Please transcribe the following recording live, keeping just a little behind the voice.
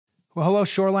Well, hello,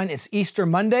 Shoreline. It's Easter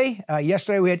Monday.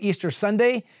 Yesterday we had Easter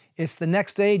Sunday. It's the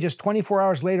next day, just 24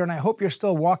 hours later, and I hope you're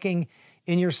still walking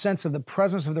in your sense of the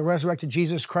presence of the resurrected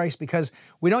Jesus Christ, because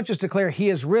we don't just declare He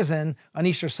is risen on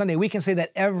Easter Sunday. We can say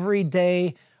that every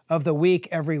day of the week,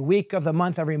 every week of the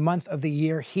month, every month of the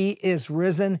year, He is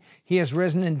risen. He is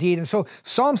risen indeed. And so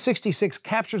Psalm 66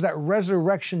 captures that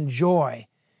resurrection joy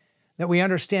that we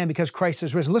understand because Christ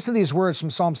is risen. Listen to these words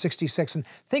from Psalm 66 and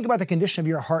think about the condition of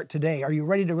your heart today. Are you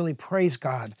ready to really praise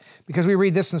God? Because we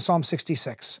read this in Psalm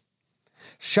 66.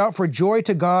 Shout for joy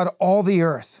to God, all the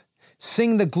earth.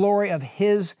 Sing the glory of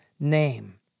His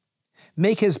name.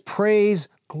 Make His praise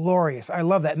glorious. I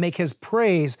love that. Make His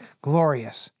praise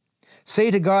glorious.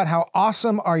 Say to God, how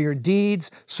awesome are your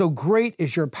deeds. So great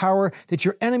is your power that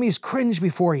your enemies cringe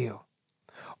before you.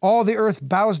 All the earth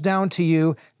bows down to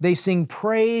you. They sing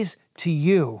praise to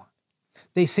you.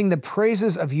 They sing the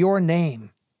praises of your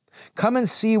name. Come and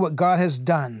see what God has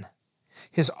done,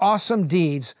 His awesome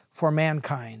deeds for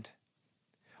mankind.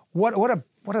 What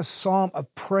a psalm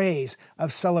of praise,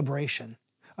 of celebration,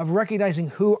 of recognizing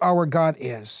who our God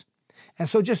is. And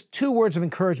so just two words of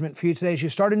encouragement for you today as you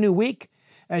start a new week,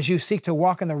 as you seek to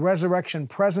walk in the resurrection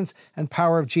presence and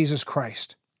power of Jesus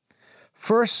Christ.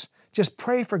 First, just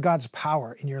pray for God's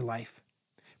power in your life.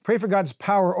 Pray for God's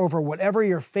power over whatever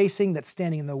you're facing that's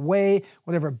standing in the way,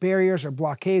 whatever barriers or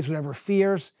blockades, whatever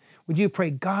fears. Would you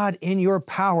pray, God, in your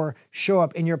power, show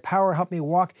up. In your power, help me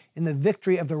walk in the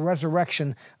victory of the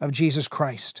resurrection of Jesus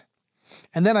Christ.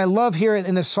 And then I love here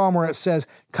in this psalm where it says,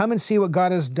 come and see what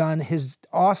God has done, His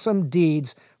awesome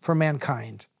deeds for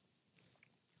mankind.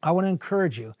 I want to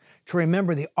encourage you to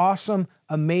remember the awesome,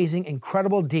 amazing,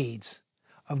 incredible deeds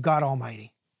of God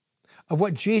Almighty, of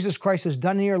what Jesus Christ has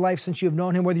done in your life since you've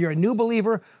known Him, whether you're a new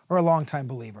believer or a longtime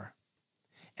believer.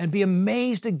 And be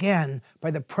amazed again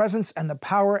by the presence and the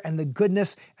power and the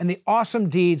goodness and the awesome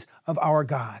deeds of our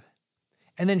God.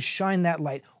 And then shine that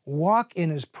light. Walk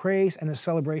in His praise and His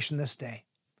celebration this day.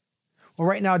 Well,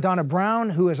 right now, Donna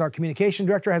Brown, who is our communication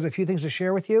director, has a few things to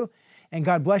share with you. And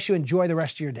God bless you. Enjoy the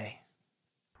rest of your day.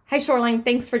 Hi, Shoreline.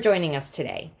 Thanks for joining us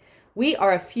today. We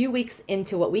are a few weeks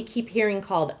into what we keep hearing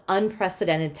called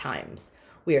unprecedented times.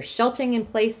 We are sheltering in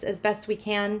place as best we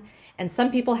can, and some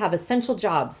people have essential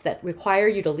jobs that require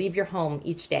you to leave your home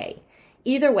each day.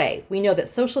 Either way, we know that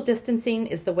social distancing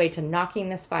is the way to knocking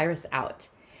this virus out.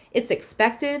 It's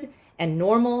expected and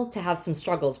normal to have some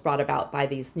struggles brought about by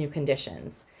these new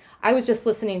conditions. I was just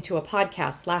listening to a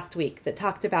podcast last week that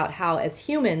talked about how, as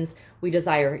humans, we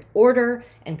desire order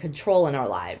and control in our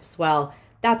lives. Well,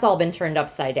 that's all been turned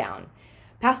upside down.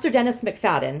 Pastor Dennis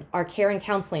McFadden, our care and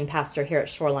counseling pastor here at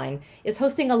Shoreline, is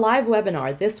hosting a live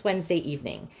webinar this Wednesday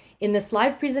evening. In this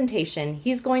live presentation,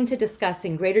 he's going to discuss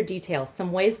in greater detail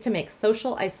some ways to make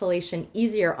social isolation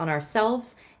easier on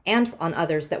ourselves and on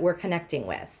others that we're connecting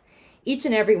with. Each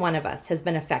and every one of us has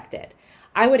been affected.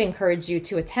 I would encourage you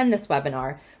to attend this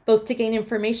webinar, both to gain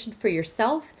information for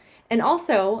yourself and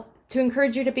also to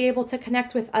encourage you to be able to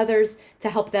connect with others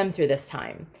to help them through this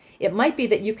time. It might be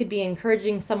that you could be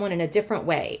encouraging someone in a different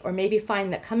way, or maybe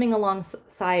find that coming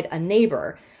alongside a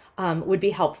neighbor would be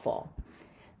helpful.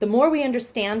 The more we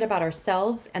understand about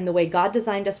ourselves and the way God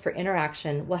designed us for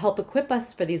interaction will help equip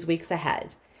us for these weeks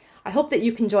ahead. I hope that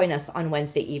you can join us on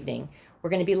Wednesday evening. We're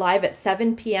going to be live at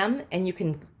 7 p.m. and you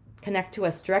can connect to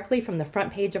us directly from the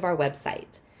front page of our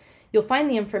website. You'll find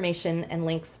the information and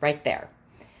links right there.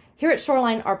 Here at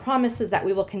Shoreline, our promise is that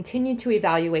we will continue to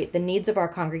evaluate the needs of our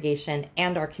congregation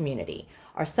and our community.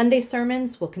 Our Sunday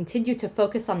sermons will continue to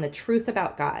focus on the truth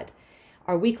about God.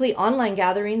 Our weekly online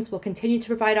gatherings will continue to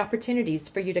provide opportunities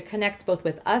for you to connect both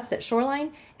with us at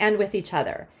Shoreline and with each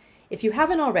other. If you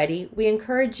haven't already, we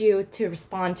encourage you to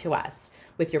respond to us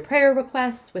with your prayer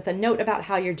requests, with a note about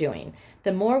how you're doing.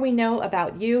 The more we know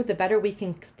about you, the better we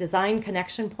can design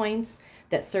connection points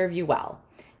that serve you well.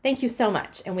 Thank you so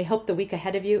much, and we hope the week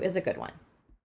ahead of you is a good one.